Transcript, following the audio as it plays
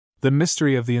The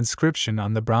mystery of the inscription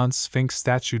on the bronze Sphinx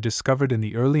statue discovered in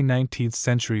the early 19th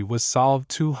century was solved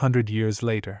 200 years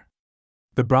later.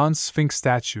 The bronze Sphinx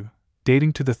statue,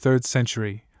 dating to the 3rd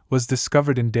century, was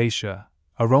discovered in Dacia,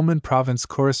 a Roman province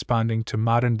corresponding to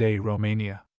modern-day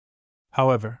Romania.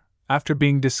 However, after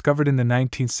being discovered in the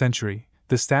 19th century,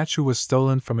 the statue was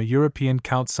stolen from a European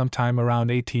count sometime around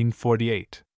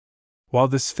 1848. While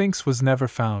the Sphinx was never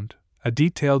found, a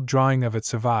detailed drawing of it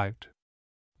survived.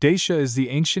 Dacia is the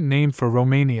ancient name for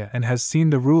Romania and has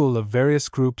seen the rule of various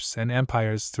groups and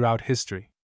empires throughout history.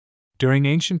 During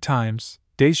ancient times,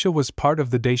 Dacia was part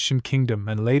of the Dacian kingdom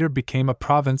and later became a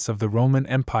province of the Roman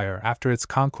Empire after its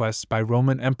conquest by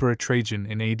Roman Emperor Trajan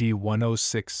in AD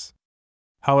 106.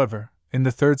 However, in the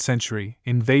 3rd century,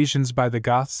 invasions by the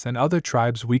Goths and other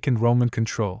tribes weakened Roman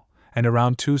control, and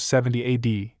around 270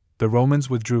 AD, the Romans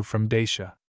withdrew from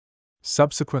Dacia.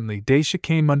 Subsequently, Dacia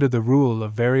came under the rule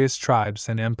of various tribes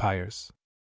and empires.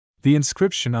 The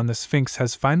inscription on the Sphinx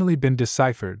has finally been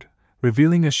deciphered,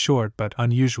 revealing a short but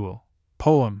unusual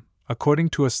poem, according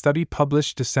to a study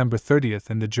published December 30th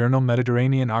in the journal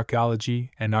Mediterranean Archaeology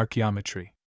and Archaeometry.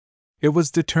 It was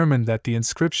determined that the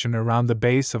inscription around the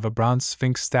base of a bronze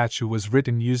Sphinx statue was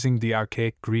written using the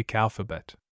archaic Greek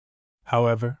alphabet.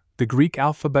 However, the Greek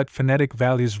alphabet phonetic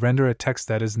values render a text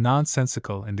that is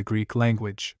nonsensical in the Greek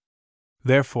language.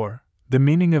 Therefore, the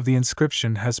meaning of the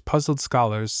inscription has puzzled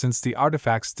scholars since the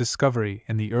artifact's discovery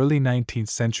in the early 19th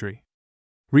century.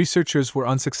 Researchers were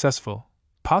unsuccessful,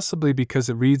 possibly because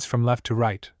it reads from left to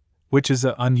right, which is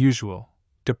an unusual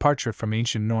departure from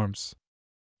ancient norms.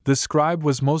 The scribe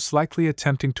was most likely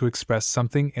attempting to express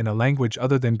something in a language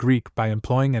other than Greek by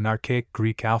employing an archaic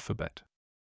Greek alphabet.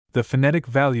 The phonetic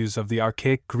values of the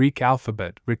archaic Greek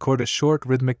alphabet record a short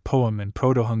rhythmic poem in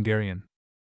Proto-Hungarian.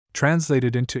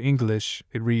 Translated into English,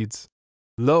 it reads,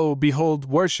 "Lo, behold,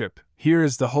 worship, here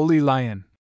is the Holy Lion,"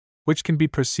 which can be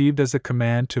perceived as a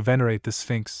command to venerate the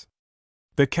Sphinx.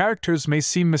 The characters may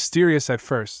seem mysterious at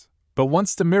first, but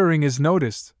once the mirroring is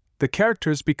noticed, the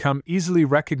characters become easily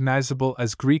recognizable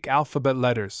as Greek alphabet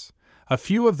letters, a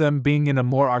few of them being in a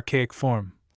more archaic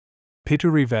form.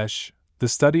 Peter Rivesh, the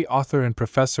study author and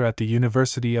professor at the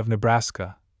University of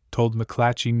Nebraska, told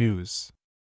McClatchy News.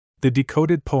 The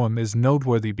decoded poem is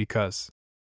noteworthy because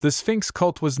the Sphinx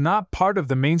cult was not part of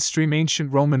the mainstream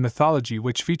ancient Roman mythology,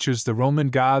 which features the Roman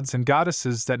gods and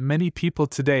goddesses that many people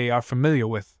today are familiar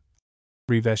with,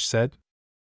 Rivesh said.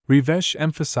 Rivesh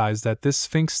emphasized that this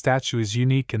Sphinx statue is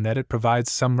unique in that it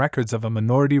provides some records of a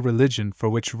minority religion for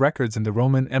which records in the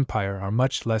Roman Empire are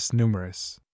much less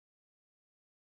numerous.